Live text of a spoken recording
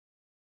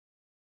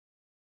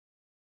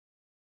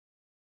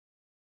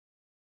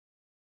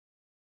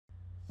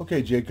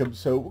Okay, Jacob,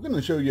 so we're going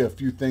to show you a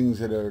few things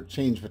that are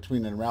changed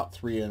between EnRoute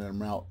 3 and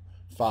EnRoute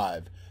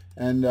 5.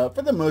 And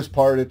for the most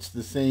part, it's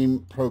the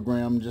same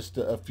program, just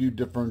a few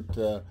different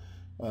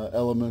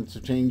elements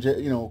have changed.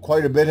 You know,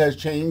 quite a bit has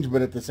changed,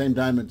 but at the same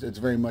time, it's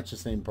very much the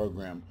same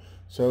program.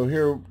 So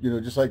here, you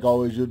know, just like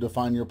always, you'll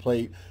define your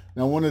plate.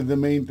 Now, one of the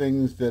main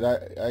things that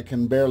I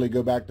can barely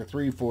go back to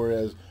 3 for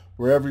is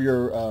wherever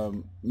your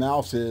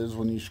mouse is,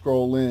 when you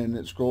scroll in,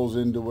 it scrolls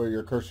into where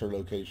your cursor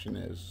location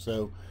is.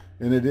 So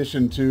in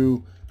addition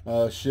to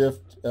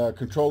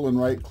control and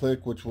right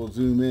click, which will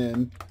zoom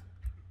in,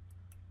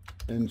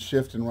 and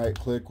shift and right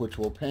click, which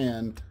will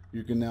pan,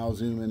 you can now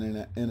zoom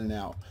in and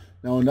out.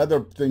 Now another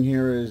thing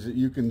here is that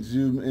you can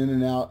zoom in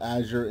and out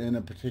as you're in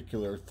a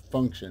particular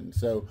function.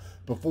 So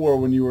before,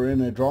 when you were in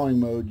a drawing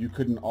mode, you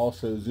couldn't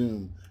also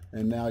zoom,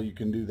 and now you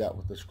can do that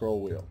with the scroll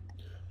wheel.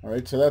 All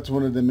right, so that's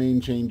one of the main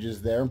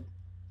changes there.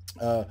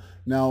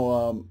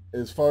 Now,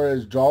 as far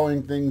as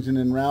drawing things in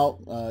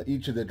EnRoute,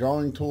 each of the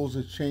drawing tools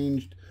has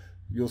changed.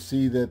 You'll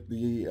see that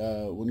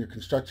when you're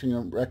constructing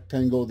a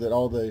rectangle, that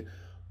all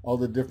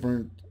the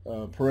different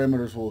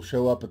parameters will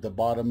show up at the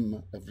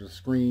bottom of the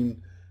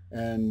screen,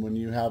 and when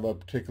you have a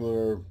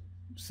particular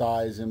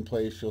size in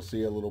place, you'll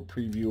see a little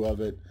preview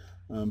of it.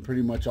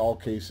 Pretty much all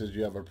cases,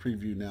 you have a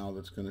preview now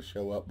that's going to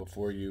show up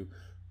before you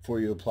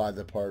apply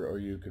the part, or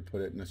you could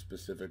put it in a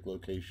specific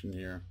location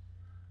here.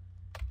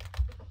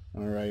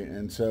 All right,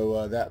 and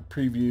so that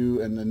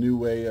preview and the new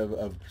way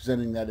of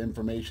presenting that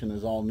information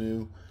is all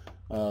new.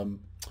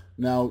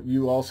 Now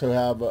you also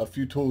have a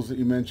few tools that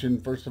you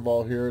mentioned. First of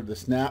all, here the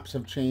snaps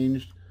have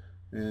changed,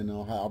 and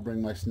I'll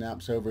bring my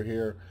snaps over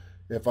here.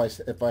 If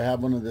I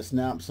have one of the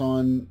snaps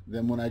on,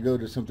 then when I go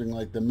to something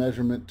like the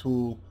measurement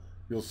tool,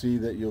 you'll see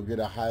that you'll get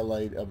a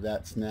highlight of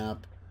that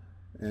snap,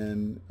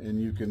 and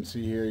you can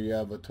see here you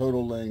have a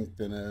total length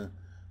and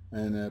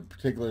a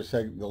particular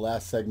the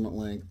last segment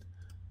length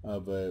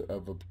of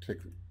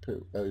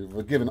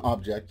a given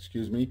object.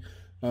 Excuse me.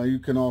 You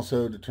can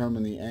also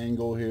determine the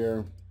angle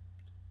here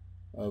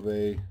of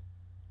a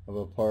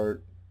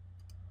part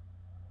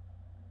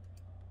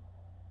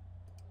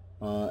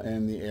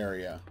and the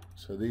area.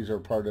 So these are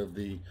part of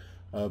the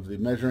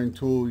measuring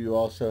tool. You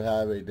also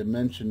have a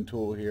dimension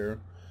tool here,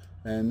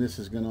 and this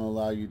is going to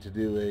allow you to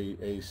do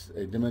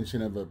a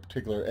dimension of a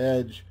particular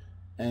edge,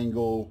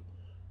 angle,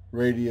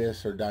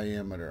 radius, or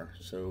diameter.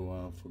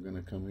 So if we're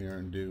going to come here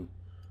and do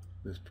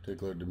this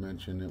particular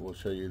dimension, it will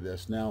show you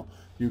this. Now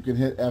you can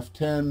hit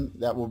F10.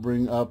 That will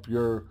bring up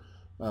your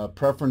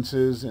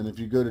preferences, and if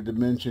you go to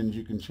dimensions,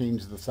 you can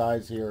change the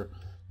size here,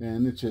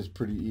 and it's just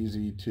pretty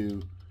easy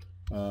to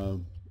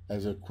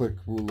as a quick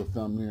rule of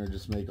thumb here,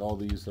 just make all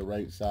these the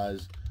right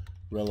size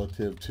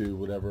relative to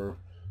whatever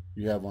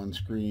you have on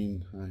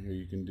screen. Here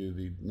you can do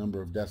the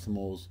number of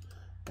decimals,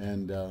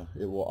 and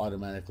it will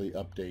automatically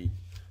update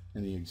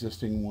any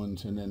existing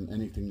ones, and then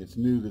anything that's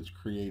new that's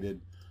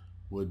created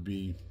would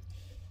be,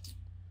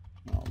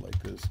 I'll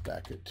like this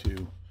back at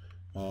 2.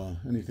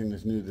 Anything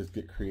that's new that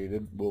get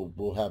created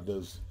will have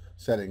those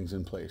settings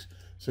in place.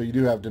 So you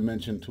do have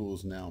dimension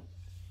tools now.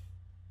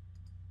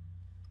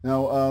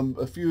 Now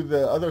a few of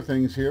the other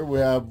things here we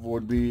have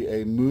would be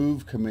a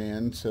move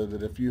command, so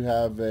that if you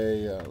have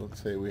a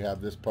let's say we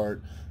have this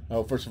part.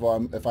 First of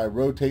all, if I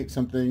rotate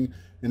something,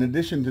 in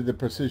addition to the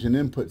precision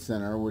input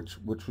center,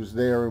 which was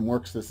there and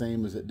works the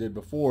same as it did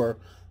before,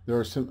 there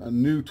are some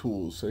new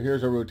tools. So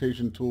here's a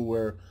rotation tool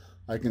where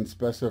I can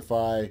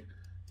specify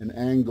an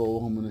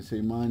angle. I'm going to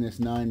say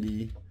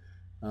 -90.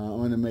 I'm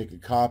going to make a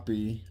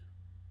copy.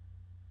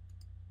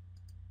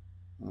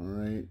 All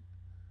right,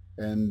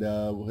 and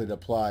we'll hit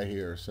apply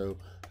here, so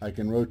I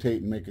can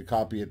rotate and make a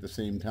copy at the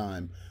same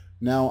time.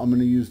 Now I'm going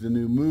to use the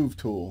new move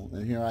tool,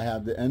 and here I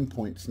have the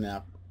endpoint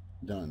snap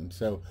done.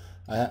 So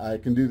I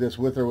can do this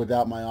with or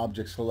without my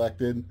object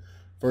selected.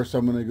 First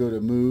I'm going to go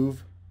to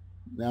move.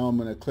 Now I'm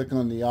going to click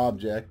on the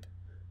object.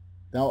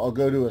 Now I'll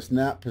go to a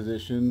snap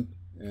position,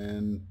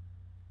 and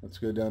let's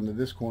go down to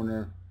this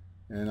corner,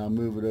 and I'll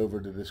move it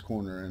over to this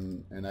corner,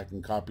 and I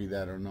can copy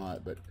that or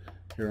not, but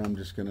here I'm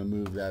just going to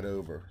move that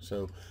over.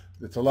 So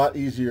it's a lot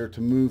easier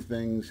to move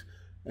things,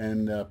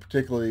 and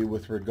particularly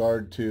with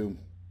regard to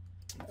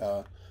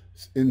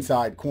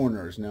inside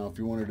corners. Now if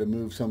you wanted to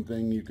move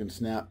something, you can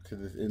snap to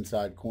this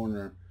inside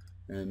corner,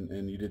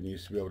 and you didn't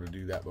used to be able to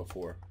do that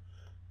before.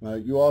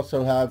 You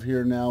also have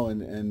here now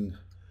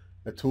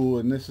a tool,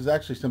 and this is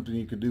actually something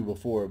you could do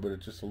before, but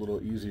it's just a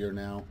little easier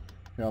now.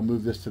 Here, I'll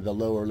move this to the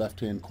lower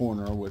left-hand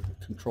corner with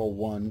Control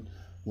 1.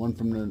 1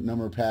 from the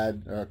number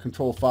pad.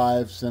 Control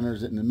 5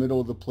 centers it in the middle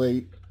of the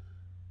plate.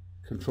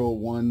 Control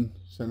 1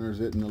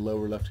 centers it in the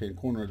lower left-hand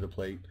corner of the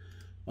plate.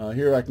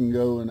 Here I can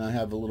go, and I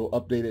have a little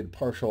updated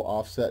partial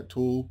offset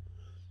tool.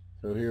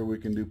 So here we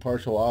can do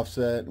partial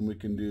offset, and we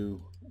can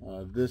do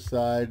this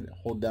side.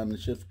 Hold down the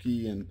Shift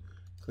key and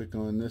click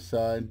on this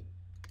side.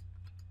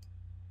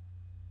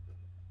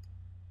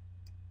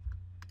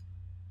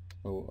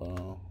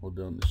 Hold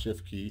down the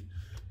Shift key.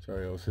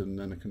 Sorry, I was hitting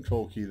on the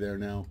Control key there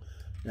now.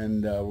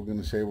 And we're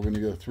going to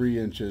go 3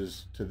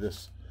 inches to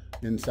this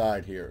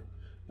inside here.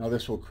 Now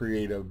this will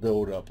create a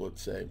build up,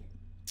 let's say.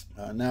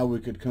 Now we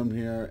could come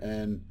here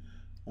and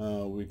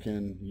we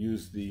can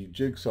use the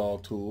jigsaw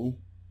tool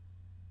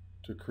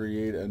to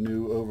create a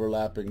new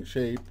overlapping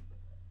shape.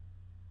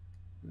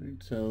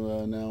 Right,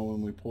 so now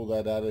when we pull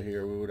that out of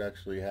here, we would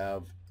actually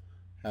have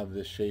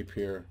this shape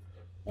here,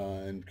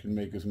 and can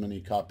make as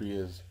many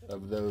copies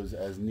of those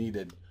as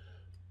needed.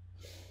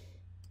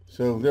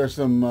 So there's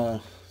some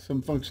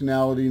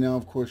functionality now.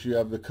 Of course, you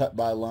have the cut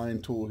by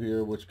line tool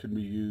here, which can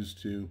be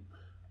used to,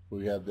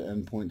 we have the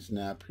endpoint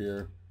snap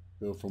here,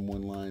 go from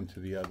one line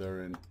to the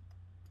other and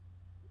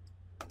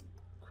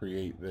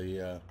create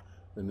the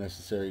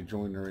necessary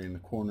joinery in the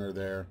corner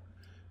there.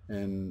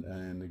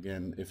 And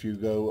again, if you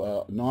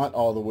go not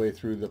all the way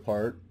through the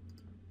part,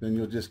 then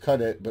you'll just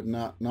cut it, but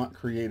not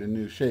create a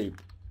new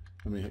shape.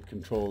 Let me hit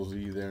Control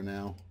Z there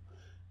now.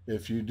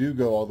 If you do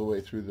go all the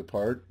way through the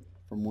part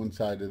from one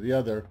side to the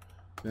other,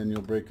 then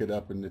you'll break it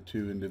up into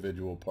two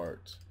individual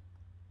parts.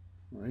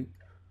 All right.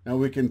 Now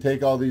we can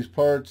take all these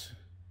parts,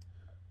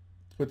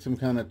 put some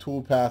kind of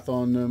tool path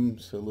on them.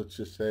 So let's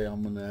just say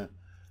I'm going to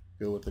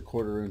go with the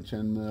 1/4 inch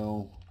end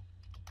mill.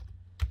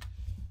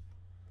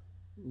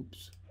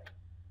 Oops.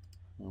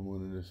 I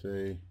wanted to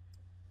say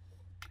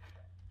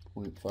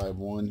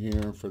 0.51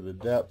 here for the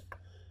depth.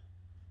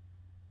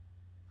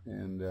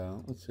 And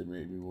let's say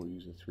maybe we'll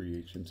use a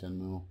 3/8 inch end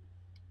mill.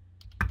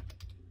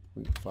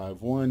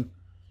 0.51.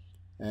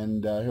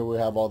 And here we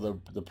have all the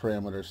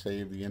parameters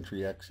saved, the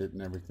entry, exit,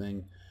 and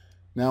everything.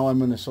 Now I'm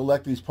going to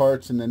select these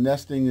parts, and the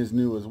nesting is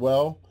new as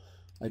well.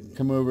 I can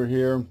come over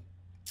here.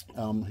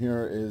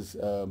 Here is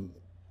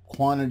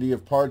quantity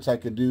of parts. I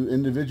could do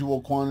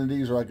individual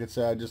quantities, or I could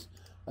say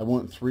I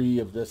want 3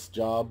 of this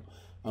job.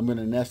 I'm going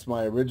to nest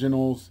my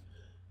originals.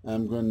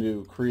 I'm going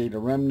to create a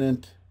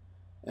remnant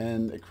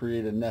and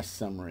create a nest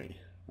summary.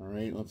 All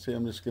right, let's say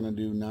I'm just going to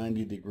do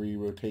 90-degree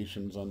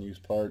rotations on these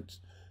parts.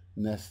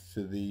 Nest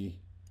to the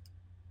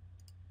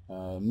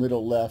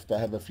middle left. I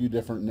have a few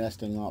different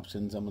nesting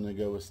options. I'm going to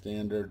go with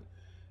standard,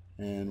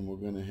 and we're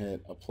going to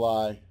hit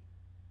apply.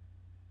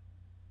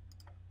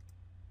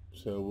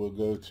 So we'll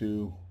go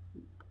to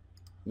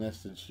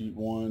nested sheet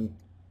 1,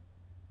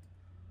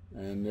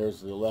 and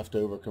there's the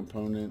leftover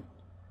component.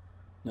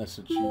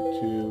 Nested sheet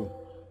 2.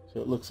 So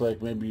it looks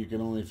like maybe you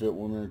can only fit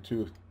one or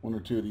two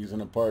of these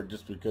in a part,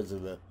 just because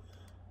of the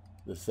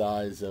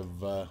size of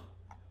the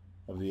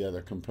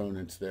other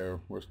components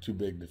there, where it's too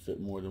big to fit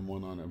more than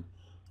one on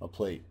a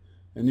plate.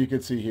 And you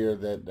can see here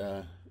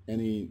that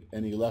any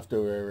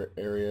leftover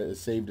area is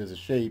saved as a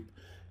shape,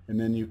 and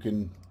then you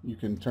can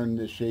turn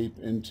this shape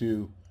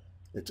into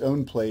its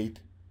own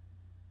plate,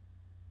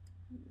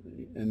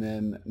 and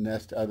then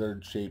nest other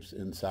shapes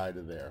inside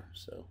of there.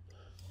 So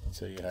let's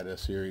say you had a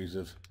series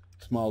of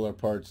smaller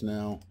parts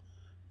now,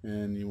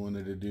 and you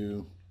wanted to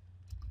do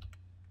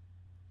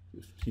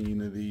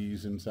 15 of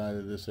these inside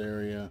of this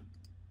area.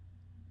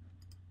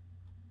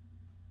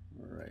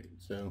 All right,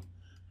 so,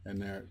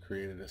 and there it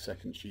created a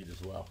second sheet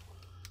as well.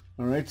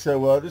 All right,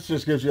 so this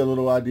just gives you a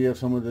little idea of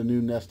some of the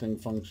new nesting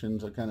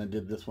functions. I kind of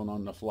did this one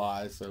on the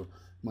fly, so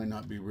might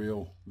not be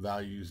real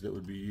values that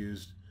would be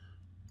used,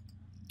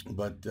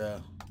 but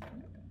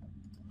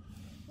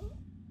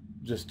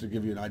just to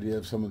give you an idea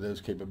of some of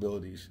those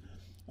capabilities.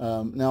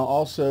 Now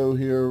also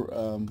here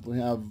we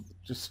have,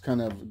 just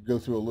kind of go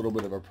through a little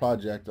bit of a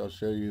project. I'll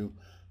show you.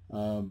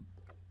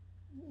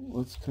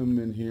 Let's come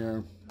in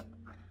here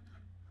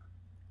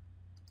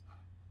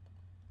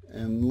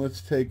and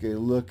let's take a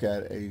look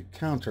at a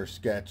counter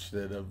sketch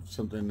of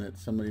something that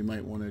somebody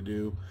might want to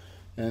do.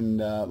 And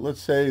let's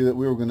say that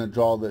we were going to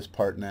draw this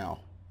part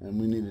now, and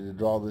we needed to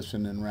draw this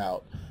in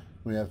EnRoute.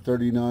 We have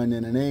 39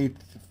 1/8,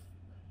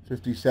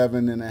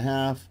 57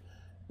 1/2,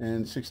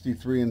 and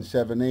 63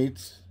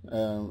 7/8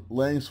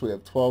 lengths. We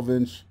have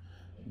 12-inch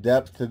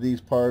depth to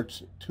these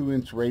parts,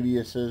 2-inch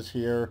radiuses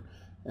here,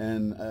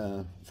 and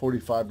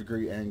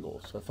 45-degree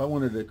angles. So if I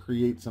wanted to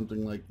create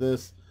something like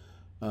this,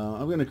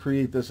 I'm going to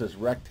create this as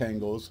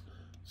rectangles.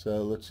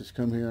 So let's just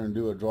come here and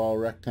do a draw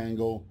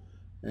rectangle.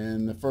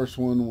 And the first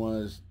one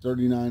was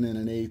 39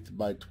 1/8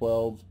 by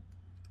 12.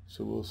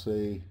 So we'll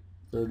say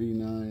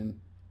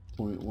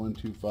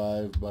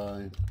 39.125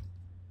 by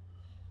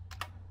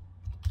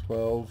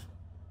 12.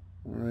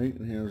 All right,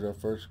 and here's our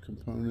first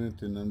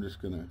component, and I'm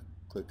just going to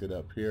click it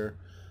up here.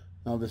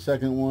 Now the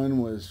second one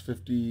was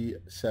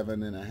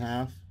 57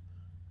 1/2.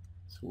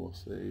 So we'll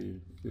say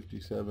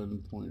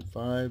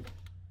 57.5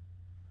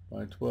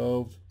 by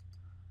 12.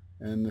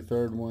 And the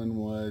third one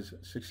was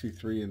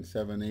 63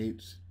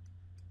 7/8.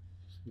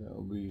 So that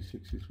will be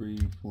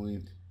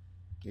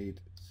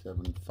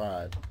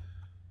 63.875.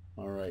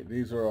 All right,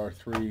 these are our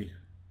three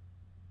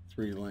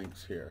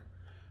lengths here.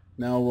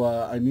 Now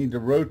I need to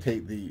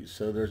rotate these.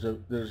 So there's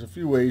a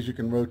few ways you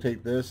can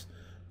rotate this.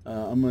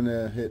 I'm going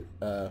to hit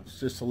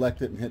just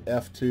select it and hit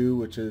F2,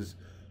 which is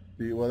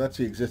that's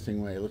the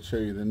existing way. Let's show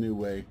you the new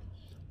way.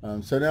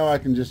 So now I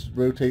can just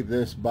rotate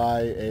this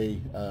by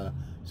a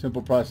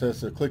simple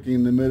process of clicking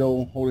in the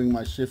middle, holding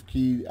my shift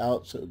key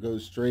out so it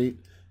goes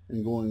straight,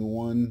 and going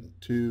 1,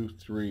 2,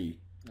 3.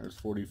 There's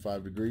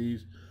 45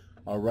 degrees.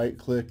 I'll right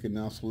click and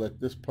now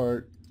select this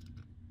part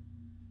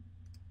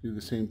do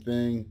the same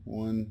thing.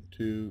 1,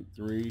 2,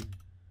 3.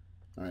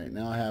 All right,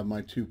 now I have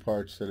my two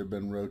parts that have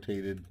been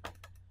rotated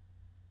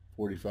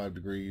 45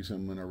 degrees.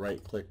 I'm going to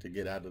right click to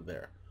get out of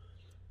there.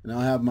 Now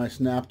I have my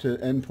snap to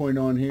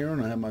endpoint on here,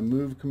 and I have my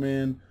move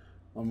command.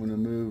 I'm going to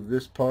move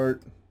this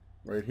part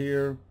right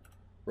here,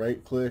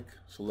 right click,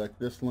 select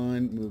this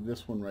line, move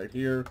this one right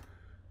here,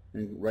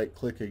 and right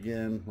click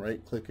again,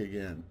 right click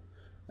again.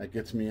 That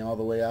gets me all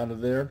the way out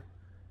of there,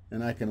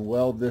 and I can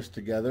weld this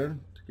together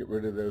to get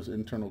rid of those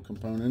internal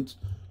components.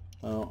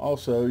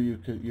 Also, you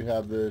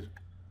have the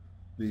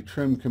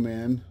trim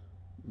command.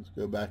 Let's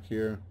go back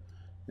here,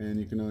 and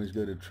you can always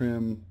go to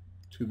trim,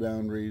 to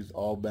boundaries,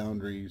 all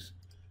boundaries,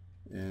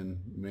 and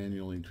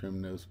manually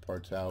trim those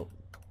parts out.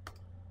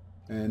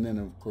 And then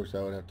of course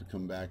I would have to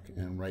come back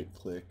and right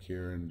click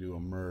here and do a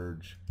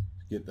merge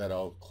to get that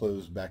all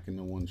closed back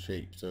into one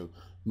shape. So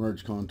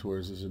merge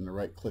contours is in the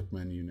right click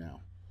menu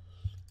now.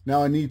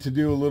 Now I need to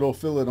do a little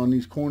fillet on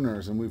these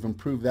corners, and we've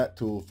improved that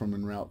tool from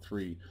EnRoute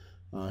 3.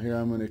 Here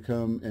I'm going to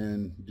come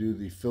and do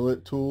the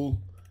fillet tool,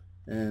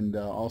 and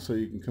also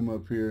you can come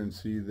up here and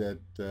see that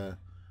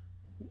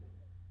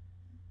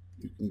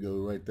you can go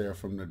right there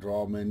from the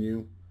draw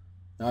menu.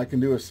 Now I can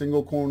do a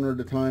single corner at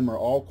a time or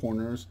all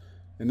corners.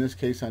 In this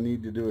case I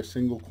need to do a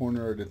single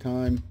corner at a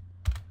time.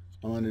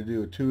 I'm going to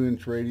do a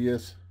 2-inch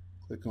radius.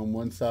 Click on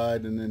one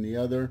side and then the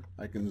other.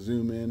 I can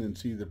zoom in and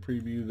see the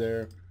preview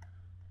there.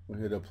 We'll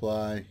hit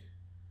apply,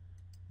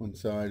 one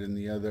side and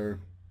the other,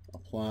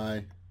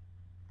 apply,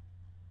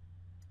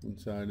 one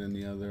side and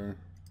the other,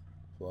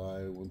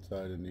 apply, one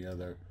side and the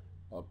other,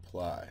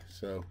 apply.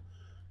 So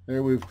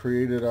there we've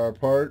created our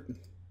part.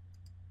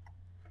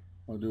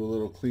 I'll do a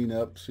little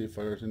cleanup, see if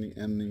there's any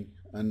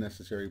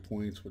unnecessary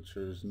points, which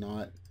there's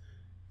not.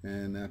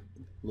 And that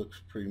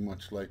looks pretty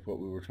much like what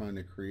we were trying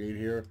to create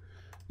here.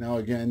 Now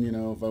again, you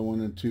know, if I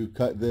wanted to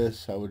cut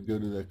this, I would go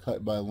to the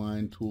cut by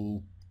line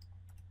tool.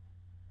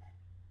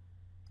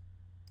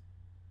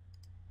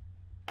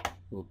 A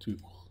little too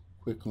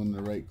quick on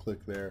the right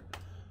click there.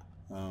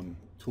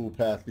 Tool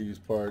path these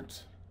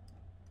parts.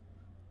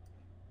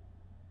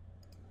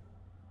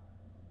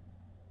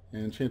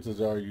 And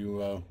chances are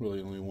you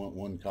really only want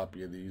one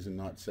copy of these and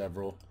not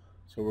several.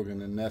 So we're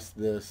going to nest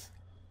this.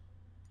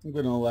 I'm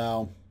going to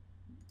allow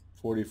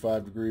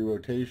 45-degree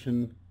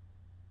rotation.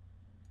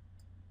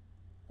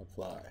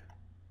 Apply.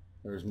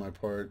 There's my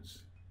parts.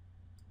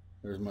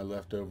 There's my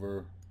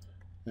leftover.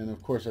 And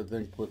of course I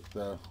think with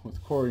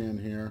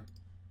Corian here,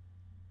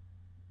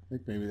 I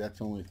think maybe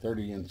that's only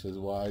 30 inches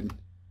wide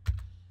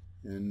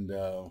and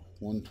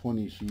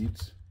 120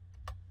 sheets.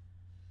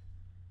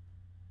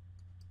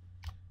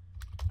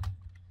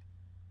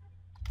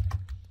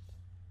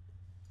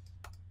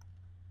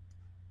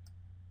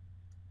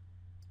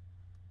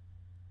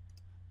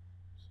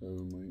 So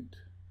we might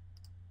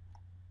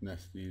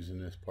nest these in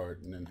this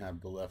part and then have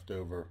the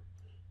leftover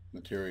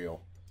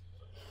material.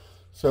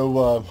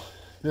 So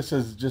this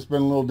has just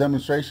been a little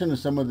demonstration of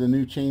some of the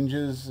new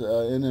changes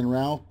in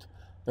EnRoute.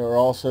 There are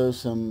also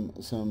some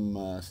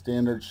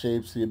standard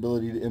shapes, the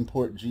ability to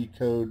import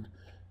G-code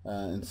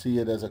and see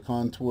it as a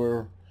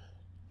contour.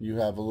 You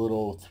have a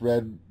little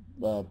thread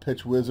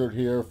pitch wizard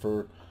here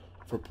for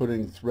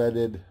putting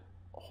threaded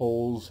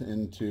holes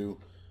into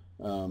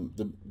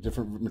the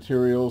different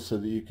materials so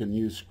that you can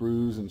use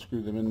screws and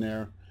screw them in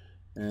there,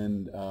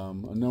 and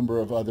a number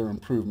of other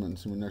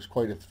improvements. I mean, there's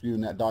quite a few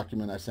in that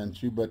document I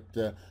sent you, but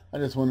I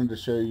just wanted to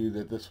show you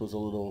that this was a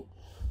little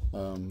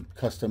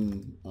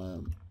custom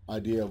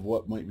idea of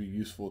what might be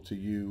useful to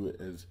you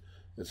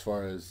as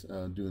far as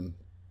doing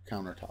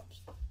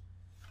countertops.